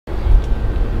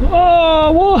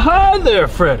Oh, well, hi there,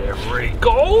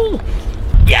 Frederico.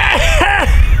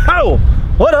 Yeah! Oh,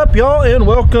 what up, y'all, and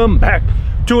welcome back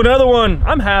to another one.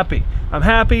 I'm happy. I'm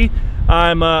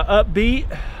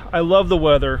upbeat. I love the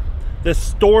weather. This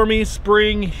stormy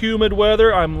spring, humid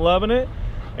weather, I'm loving it.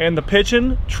 And the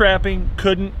pitching, trapping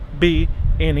couldn't be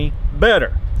any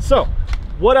better. So,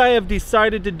 what I have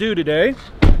decided to do today,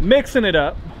 mixing it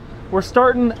up, we're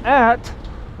starting at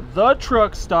the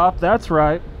truck stop. That's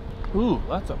right. Ooh,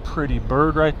 that's a pretty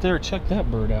bird right there. Check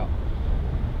that bird out.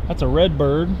 That's a red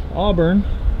bird, Auburn.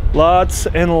 Lots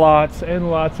and lots and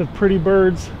lots of pretty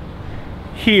birds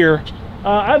here.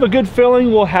 I have a good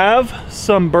feeling we'll have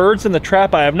some birds in the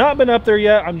trap. I have not been up there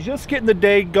yet. I'm just getting the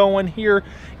day going here,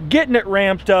 getting it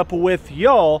ramped up with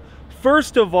y'all.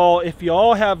 First of all, if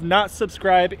y'all have not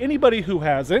subscribed, anybody who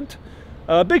hasn't,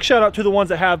 big shout out to the ones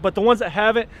that have, but the ones that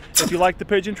haven't, if you like the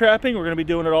pigeon trapping, we're gonna be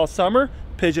doing it all summer.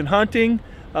 Pigeon hunting,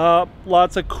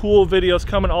 lots of cool videos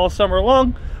coming all summer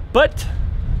long, but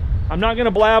I'm not gonna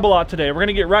blab a lot today. We're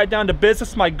gonna get right down to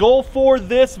business. My goal for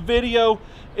this video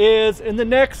is in the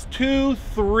next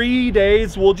 2-3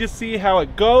 days, we'll just see how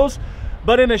it goes.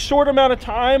 But in a short amount of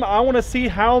time, I wanna see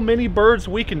how many birds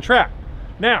we can trap.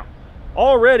 Now,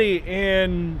 already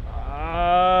in,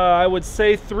 I would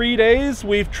say 3 days,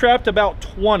 we've trapped about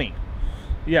 20.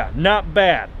 Yeah, not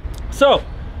bad. So,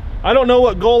 I don't know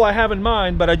what goal I have in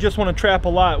mind, but I just want to trap a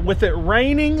lot. With it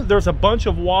raining, there's a bunch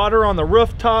of water on the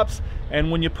rooftops, and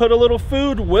when you put a little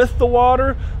food with the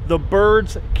water, the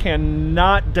birds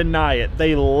cannot deny it.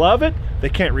 They love it, they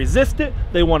can't resist it,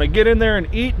 they want to get in there and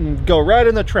eat and go right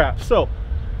in the trap. So,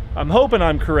 I'm hoping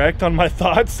I'm correct on my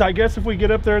thoughts. I guess if we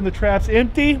get up there and the trap's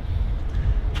empty,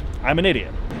 I'm an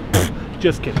idiot.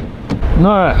 Just kidding. All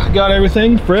right, got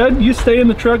everything. Fred, you stay in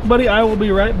the truck, buddy. I will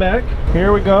be right back.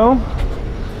 Here we go.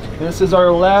 This is our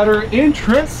ladder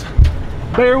entrance.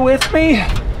 Bear with me.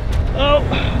 Oh.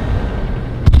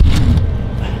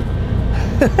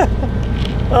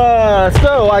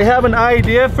 So I have an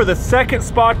idea for the second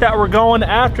spot that we're going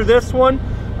after this one.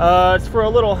 It's for a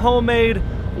little homemade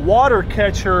water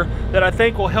catcher that I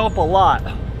think will help a lot.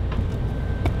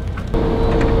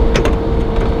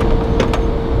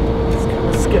 It's kind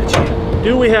of sketchy.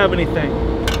 Do we have anything?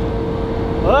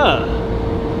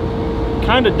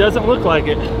 Kind of doesn't look like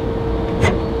it.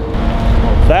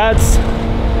 That's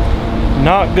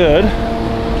not good.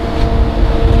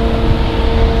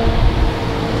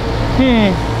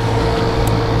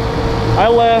 I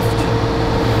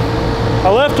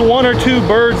left 1 or 2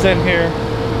 birds in here.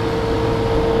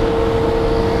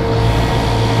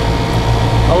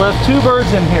 I left 2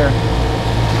 birds in here.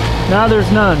 Now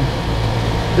there's none.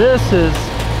 This is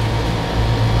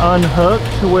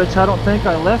unhooked, which I don't think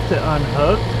I left it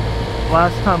unhooked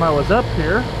last time I was up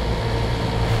here.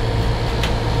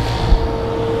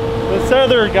 This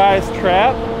other guy's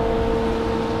trap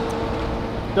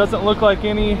doesn't look like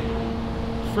any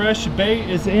fresh bait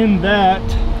is in that.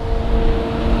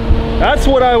 That's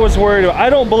what I was worried about. I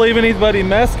don't believe anybody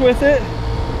messed with it.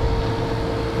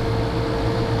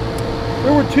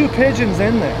 There were 2 pigeons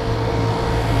in there.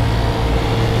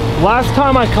 Last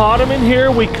time I caught them in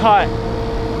here, we caught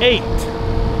 8.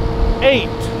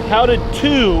 How did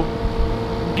 2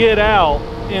 get out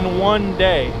in 1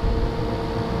 day?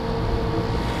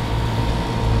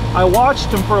 I watched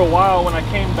them for a while when I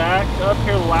came back up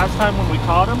here the last time when we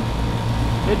caught them.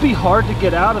 It'd be hard to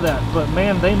get out of that, but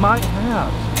man, they might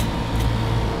have.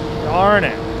 Darn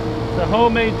it. It's a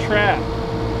homemade trap.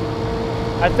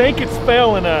 I think it's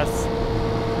failing us.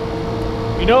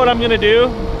 You know what I'm gonna do?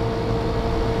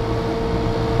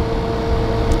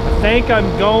 I think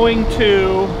I'm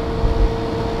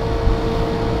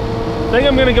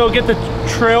gonna go get the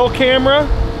trail camera.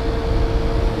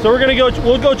 So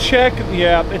we'll go check.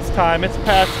 Yeah, it's time, it's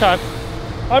past time.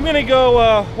 I'm gonna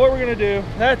go, what we're gonna do,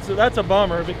 that's a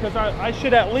bummer because I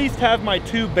should at least have my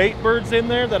 2 bait birds in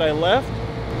there that I left.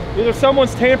 Either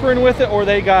someone's tampering with it or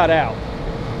they got out.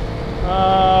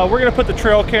 We're gonna put the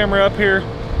trail camera up here.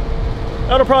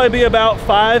 That'll probably be about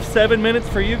 5-7 minutes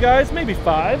for you guys, maybe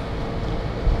 5.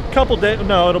 Couple days,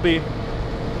 no, it'll be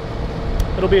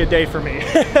a day for me.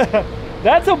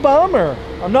 That's a bummer,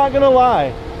 I'm not gonna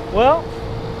lie. Well,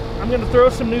 I'm gonna throw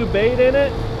some new bait in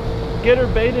it, get her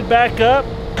baited back up.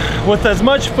 With as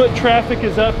much foot traffic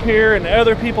as up here and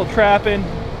other people trapping,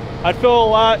 I'd feel a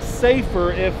lot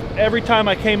safer if every time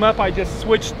I came up I just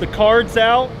switched the cards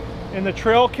out in the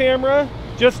trail camera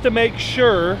just to make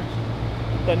sure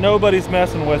that nobody's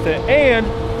messing with it. And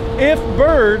if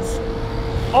birds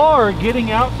are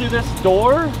getting out through this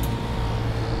door,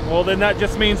 well then that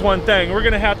just means one thing. We're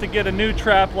gonna have to get a new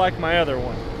trap like my other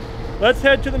one. Let's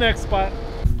head to the next spot.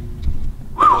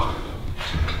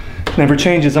 Never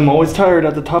changes. I'm always tired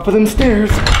at the top of them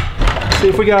stairs. See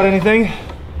if we got anything.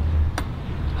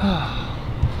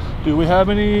 Do we have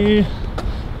any?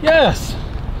 Yes.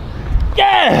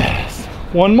 Yes.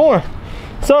 One more.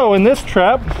 So in this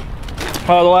trap,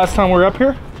 the last time we were up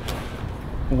here,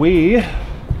 we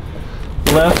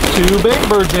left 2 bait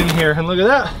birds in here, and look at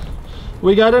that.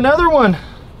 We got another one.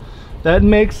 That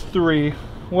makes 3.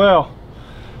 Well,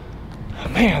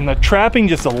 man, the trapping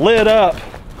just lit up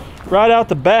right out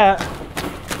the bat,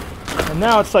 and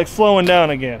now it's like slowing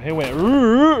down again. It went,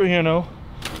 you know.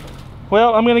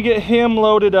 Well, I'm gonna get him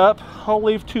loaded up. I'll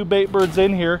leave 2 bait birds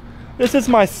in here. This is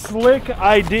my slick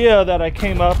idea that I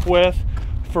came up with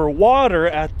for water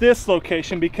at this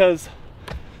location, because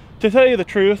to tell you the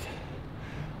truth,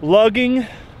 lugging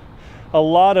a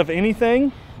lot of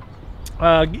anything,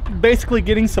 basically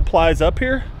getting supplies up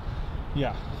here,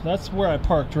 yeah, that's where I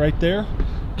parked right there.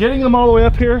 Getting them all the way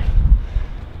up here,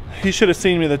 you should have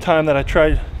seen me the time that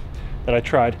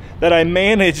I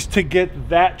managed to get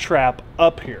that trap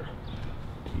up here.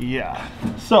 Yeah,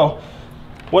 so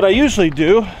what I usually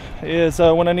do is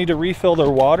when I need to refill their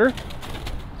water,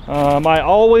 I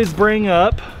always bring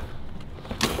up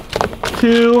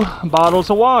 2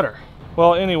 bottles of water.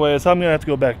 Well, anyways, I'm gonna have to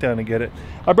go back down and get it.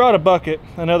 I brought a bucket,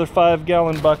 another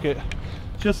 5-gallon bucket,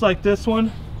 just like this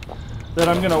one, that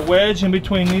I'm gonna wedge in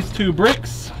between these 2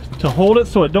 bricks to hold it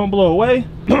so it don't blow away.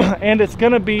 And it's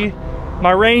gonna be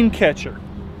my rain catcher.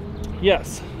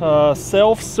 Yes,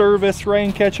 self-service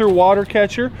rain catcher, water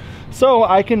catcher, so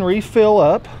I can refill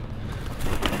up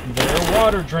their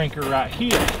water drinker right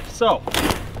here. So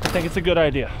I think it's a good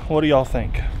idea. What do y'all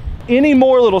think? Any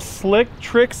more little slick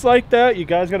tricks like that, you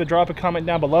guys got to drop a comment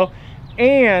down below.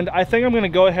 And I think I'm going to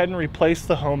go ahead and replace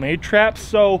the homemade traps.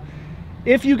 So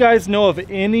if you guys know of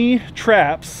any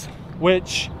traps,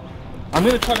 which I'm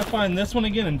going to try to find this one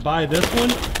again and buy this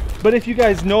one, but if you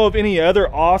guys know of any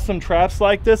other awesome traps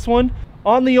like this one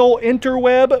on the old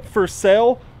interweb for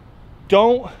sale,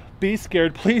 don't be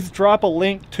scared. Please drop a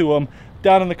link to them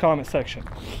down in the comment section,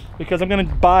 because I'm going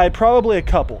to buy probably a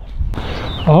couple.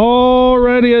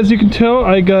 Alrighty, as you can tell,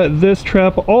 I got this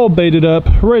trap all baited up,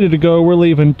 ready to go. We're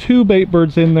leaving 2 bait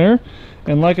birds in there,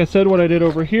 and like I said, what I did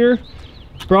over here,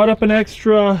 brought up an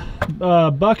extra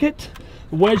bucket,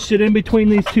 wedged it in between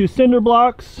these 2 cinder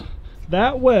blocks.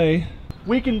 That way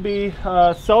we can be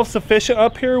self-sufficient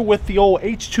up here with the old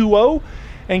H2O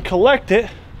and collect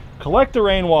the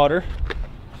rainwater,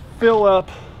 fill up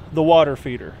the water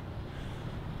feeder.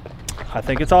 I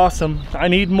think it's awesome. I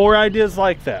need more ideas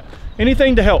like that.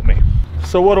 Anything to help me.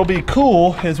 So what'll be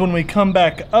cool is when we come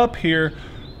back up here,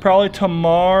 probably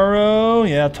tomorrow,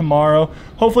 yeah, tomorrow.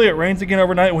 Hopefully it rains again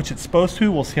overnight, which it's supposed to.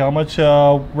 We'll see how much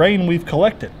rain we've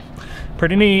collected.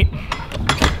 Pretty neat.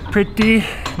 Pretty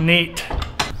neat.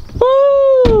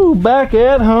 Woo! Back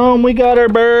at home, we got our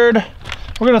bird.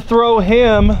 We're gonna throw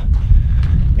him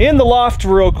in the loft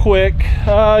real quick.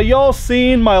 Y'all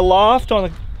seen my loft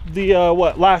on the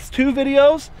last 2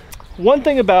 videos. One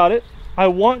thing about it, I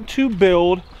want to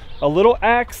build a little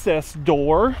access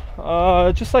door,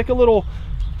 just like a little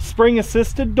spring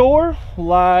assisted door,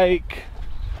 like,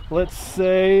 let's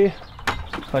say,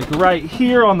 like right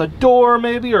here on the door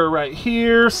maybe, or right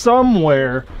here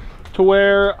somewhere, to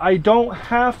where I don't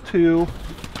have to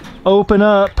open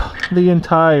up the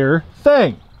entire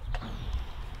thing.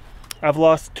 I've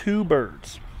lost 2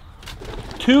 birds,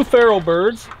 2 feral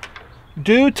birds,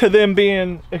 due to them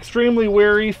being extremely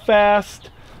wary, fast.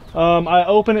 I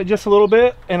open it just a little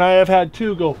bit and I have had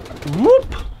 2 go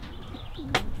whoop.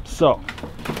 So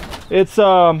it's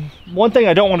one thing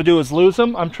I don't want to do is lose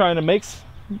them. I'm trying to make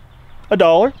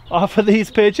 $1 off of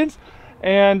these pigeons,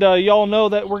 and y'all know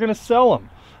that we're gonna sell them.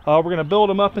 We're gonna build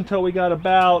them up until we got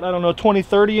about, I don't know,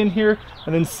 20-30 in here,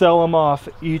 and then sell them off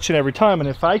each and every time. And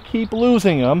if I keep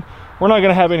losing them, we're not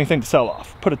gonna have anything to sell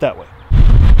off, put it that way.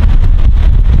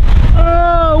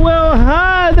 Oh, well,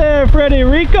 hi there, Freddy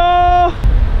Rico.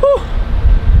 Whew.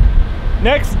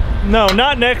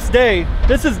 Not next day.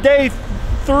 This is day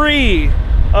 3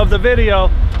 of the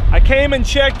video. I came and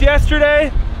checked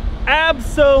yesterday.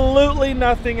 Absolutely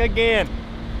nothing again.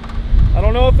 I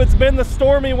don't know if it's been the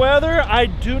stormy weather. I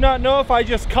do not know if I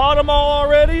just caught them all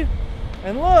already.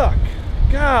 And look,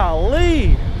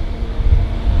 golly.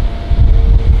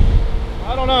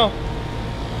 I don't know.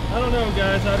 I don't know,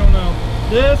 guys. I don't know.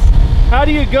 How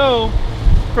do you go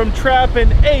from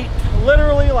trapping 8,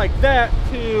 literally like that,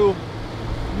 to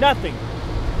nothing?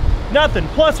 Nothing.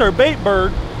 Plus our bait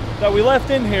bird that we left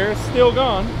in here is still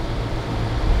gone.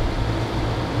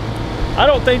 I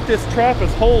don't think this trap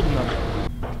is holding them.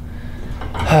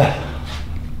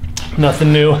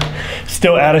 Nothing new.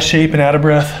 Still out of shape and out of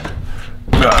breath.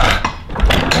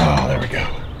 Oh,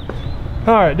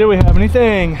 All right, do we have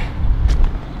anything?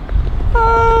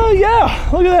 Yeah,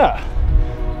 look at that.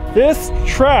 This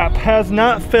trap has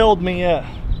not failed me yet.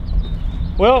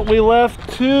 Well, we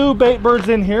left 2 bait birds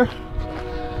in here.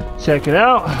 Check it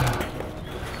out.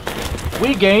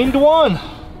 We gained 1.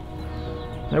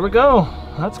 There we go.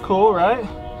 That's cool, right?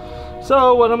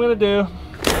 So what I'm gonna do,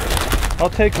 I'll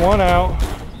take 1 out.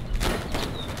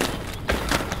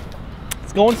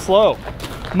 It's going slow.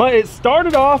 It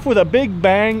started off with a big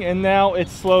bang and now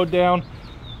it's slowed down.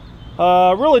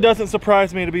 Really doesn't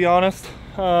surprise me, to be honest.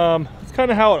 It's kind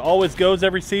of how it always goes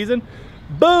every season.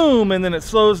 Boom, and then it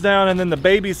slows down and then the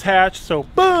babies hatch, so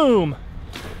boom.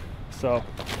 So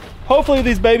hopefully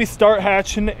these babies start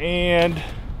hatching and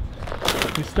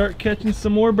we start catching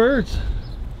some more birds.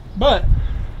 But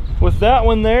with that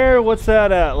one there, what's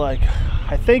that at? Like,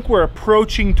 I think we're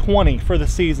approaching 20 for the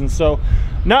season, so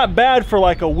not bad for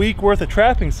like a week worth of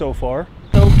trapping so far.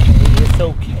 Okay, it's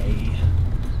okay.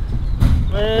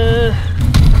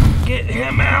 Get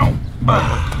him out.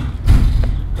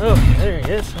 Okay, there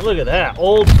he is. Look at that,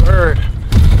 old bird.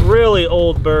 Really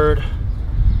old bird.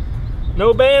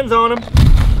 No bands on him.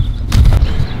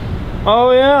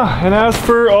 Oh yeah, and as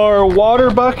for our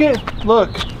water bucket, look,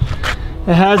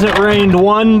 it hasn't rained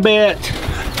one bit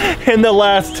in the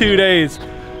last 2 days.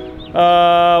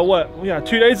 Yeah,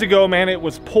 2 days ago, man, it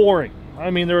was pouring.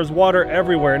 I mean, there was water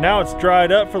everywhere. Now it's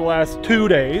dried up for the last 2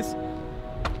 days.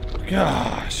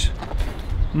 Gosh.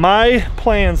 My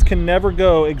plans can never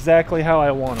go exactly how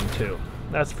I want them to.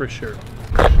 That's for sure.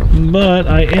 But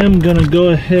I am gonna go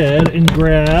ahead and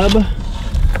grab,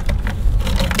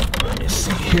 let me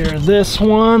see here, this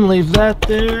one, leave that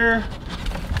there,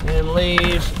 and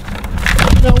leave,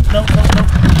 nope.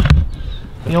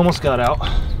 He almost got out.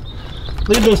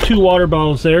 Leave those 2 water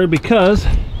bottles there because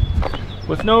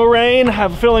with no rain, I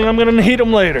have a feeling I'm gonna need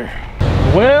them later.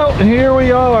 Well, here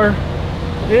we are.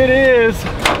 It is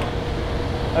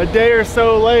a day or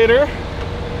so later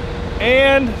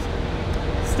and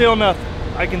still nothing.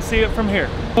 I can see it from here.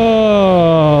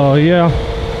 Oh yeah,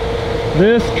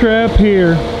 this trap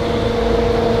here,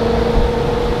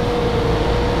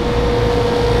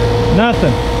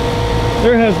 nothing.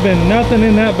 There has been nothing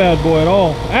in that bad boy at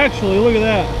all. Actually, look at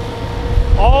that.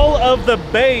 All of the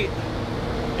bait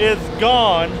is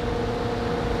gone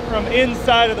from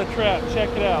inside of the trap. Check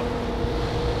it out.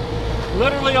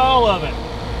 Literally all of it.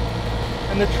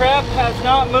 And the trap has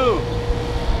not moved.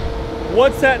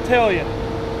 What's that tell you?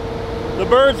 The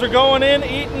birds are going in,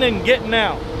 eating, and getting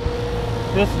out.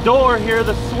 This door here,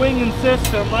 the swinging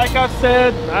system, like I've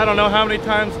said, I don't know how many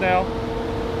times now,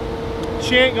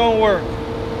 she ain't gonna work.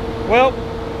 Well,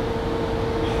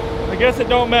 I guess it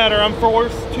don't matter. I'm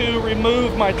forced to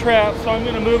remove my trap, so I'm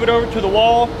gonna move it over to the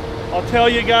wall. I'll tell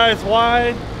you guys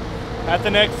why at the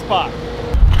next spot.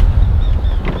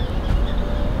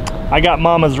 I got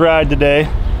Mama's ride today.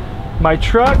 My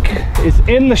truck is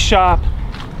in the shop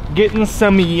getting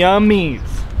some yummies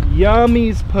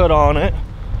put on it.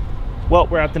 Well,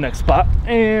 we're at the next spot.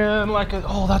 And like,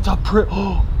 oh, that's a pretty,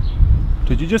 oh.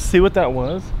 Did you just see what that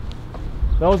was?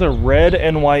 That was a red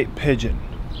and white pigeon.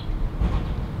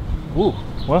 Ooh,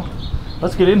 well,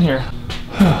 let's get in here.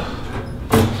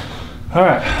 All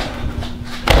right,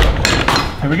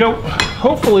 here we go.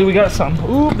 Hopefully we got some.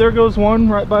 Ooh, there goes one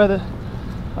right by the,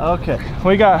 okay,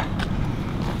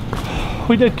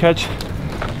 we did catch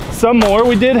some more.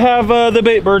 We did have the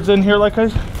bait birds in here like I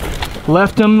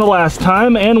left them the last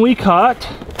time, and we caught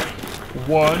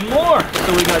 1 more.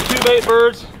 So we got 2 bait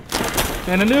birds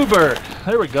and a new bird.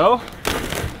 There we go.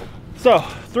 So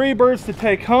 3 birds to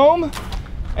take home.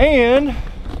 And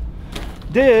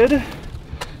did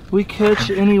we catch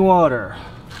any water?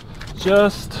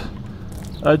 Just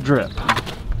a drip.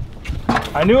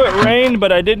 I knew it rained,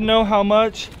 but I didn't know how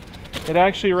much. It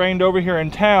actually rained over here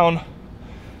in town.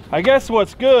 I guess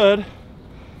what's good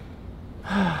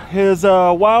is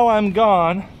while I'm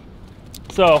gone,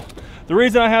 so the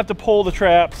reason I have to pull the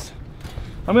traps,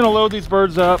 I'm gonna load these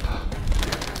birds up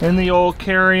in the old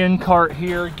carrying cart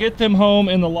here, get them home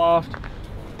in the loft,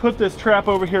 put this trap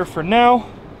over here for now,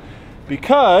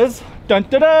 because dun,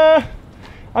 da, da,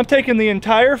 I'm taking the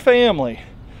entire family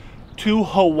to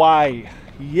Hawaii.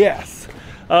 Yes.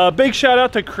 Big shout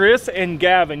out to Chris and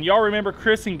Gavin. Y'all remember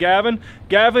Chris and Gavin?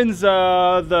 Gavin's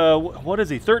what is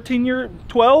he,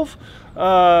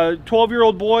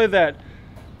 12-year-old boy that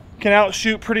can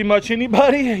outshoot pretty much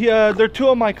anybody. They're 2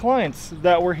 of my clients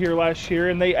that were here last year,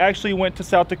 and they actually went to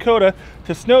South Dakota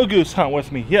to snow goose hunt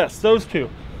with me. Yes, those 2.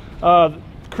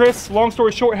 Chris, long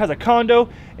story short, has a condo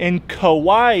in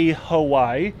Kauai,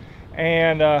 Hawaii,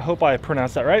 and hope I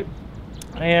pronounced that right.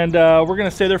 And we're gonna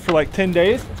stay there for like 10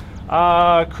 days.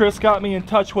 Chris got me in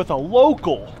touch with a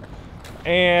local,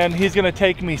 and he's gonna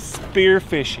take me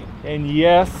spearfishing. And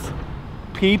yes,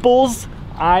 peoples,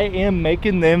 I am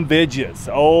making them vidges.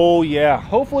 Oh yeah,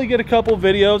 hopefully get a couple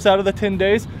videos out of the 10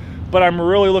 days, but I'm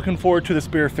really looking forward to the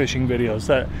spearfishing videos.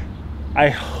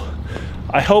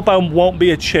 I hope I won't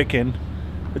be a chicken.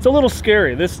 It's a little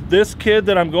scary. This kid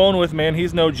that I'm going with, man,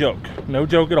 he's no joke. No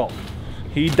joke at all.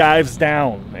 He dives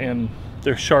down, and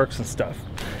there's sharks and stuff.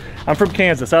 I'm from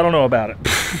Kansas, I don't know about it.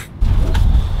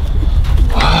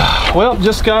 Well,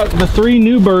 just got the 3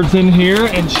 new birds in here,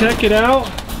 and check it out.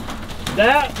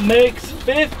 That makes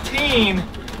 15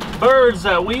 birds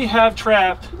that we have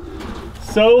trapped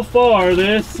so far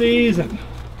this season.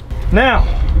 Now,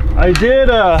 I did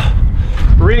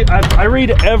I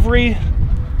read every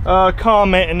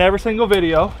comment in every single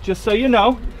video, just so you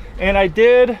know, and I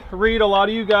did read a lot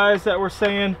of you guys that were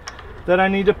saying that I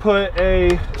need to put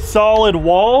a solid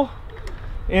wall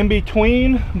in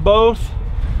between both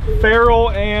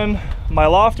feral and my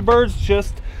loft birds,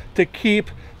 just to keep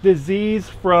disease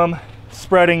from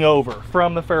spreading over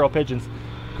from the feral pigeons.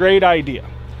 Great idea.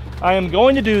 I am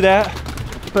going to do that,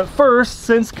 but first,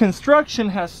 since construction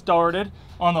has started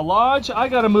on the lodge, I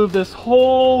got to move this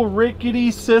whole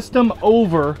rickety system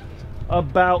over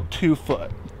about 2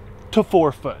 foot to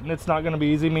 4 foot, and it's not going to be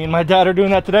easy. Me and my dad are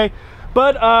doing that today,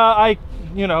 but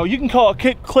you know, you can call it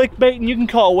clickbait and you can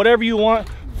call it whatever you want.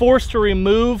 Forced to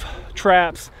remove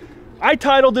traps. I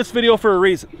titled this video for a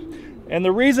reason, and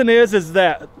the reason is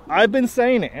that I've been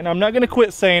saying it, and I'm not going to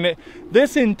quit saying it.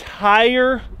 This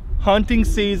entire hunting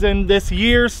season, this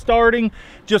year starting,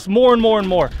 just more and more and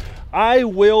more, I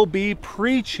will be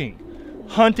preaching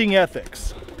hunting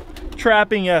ethics,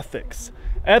 trapping ethics,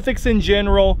 ethics in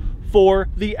general for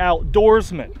the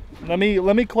outdoorsman. Let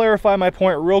me clarify my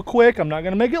point real quick. I'm not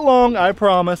going to make it long, I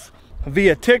promise.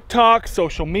 Via TikTok,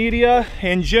 social media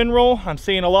in general, I'm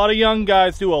seeing a lot of young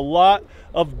guys do a lot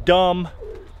of dumb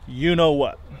you know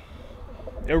what.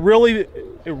 It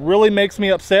really makes me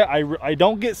upset. I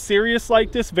don't get serious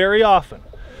like this very often,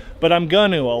 but I'm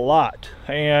gonna a lot.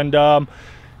 And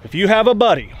if you have a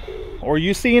buddy, or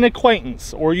you see an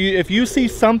acquaintance, or if you see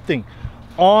something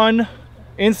on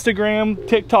Instagram,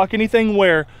 TikTok, anything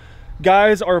where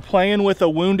guys are playing with a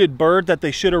wounded bird that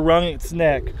they should have wrung its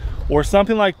neck or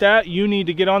something like that, you need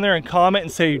to get on there and comment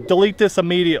and say, delete this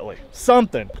immediately.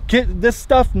 Something. This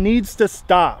stuff needs to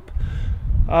stop.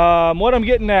 What I'm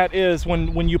getting at is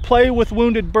when you play with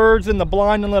wounded birds in the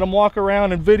blind and let them walk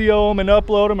around and video them and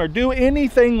upload them, or do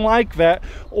anything like that,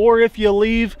 or if you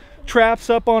leave traps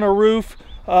up on a roof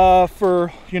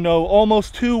for, you know,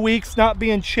 almost 2 weeks not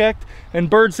being checked and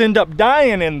birds end up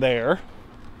dying in there.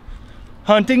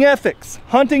 Hunting ethics,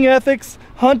 hunting ethics,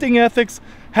 hunting ethics.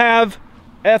 Have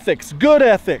ethics, good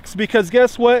ethics, because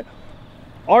guess what?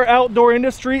 Our outdoor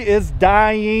industry is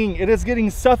dying. It is getting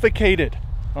suffocated,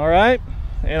 all right?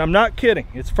 And I'm not kidding.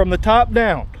 It's from the top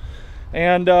down.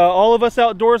 And all of us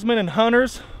outdoorsmen and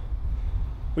hunters,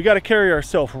 we got to carry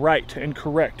ourselves right and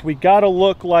correct. We got to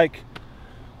look like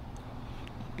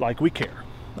we care.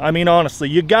 I mean, honestly,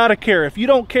 you got to care. If you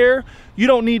don't care, you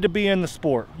don't need to be in the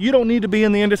sport. You don't need to be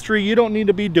in the industry. You don't need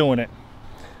to be doing it.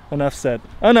 Enough said.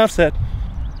 Enough said.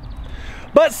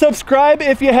 But subscribe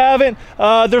if you haven't.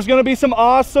 There's going to be some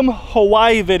awesome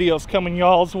Hawaii videos coming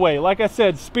y'all's way. Like I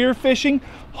said, spearfishing.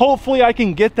 Hopefully I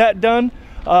can get that done.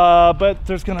 But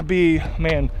there's going to be,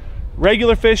 man,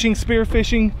 regular fishing,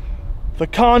 spearfishing. The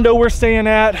condo we're staying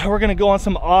at. We're going to go on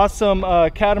some awesome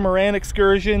catamaran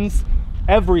excursions.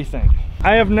 Everything.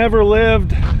 I have never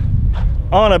lived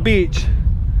on a beach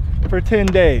for 10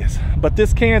 days. But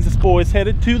this Kansas boy's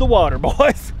headed to the water,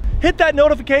 boys. Hit that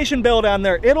notification bell down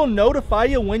there. It'll notify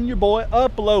you when your boy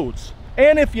uploads.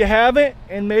 And if you haven't,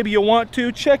 and maybe you want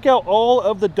to, check out all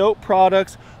of the dope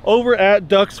products over at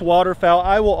DUX Waterfowl.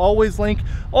 I will always link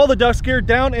all the DUX gear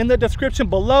down in the description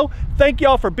below. Thank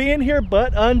y'all for being here,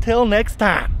 but until next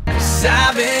time. 'Cause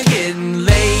I've been getting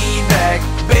laid back,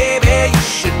 baby, you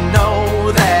should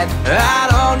know that I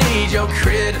don't need your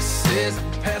criticism.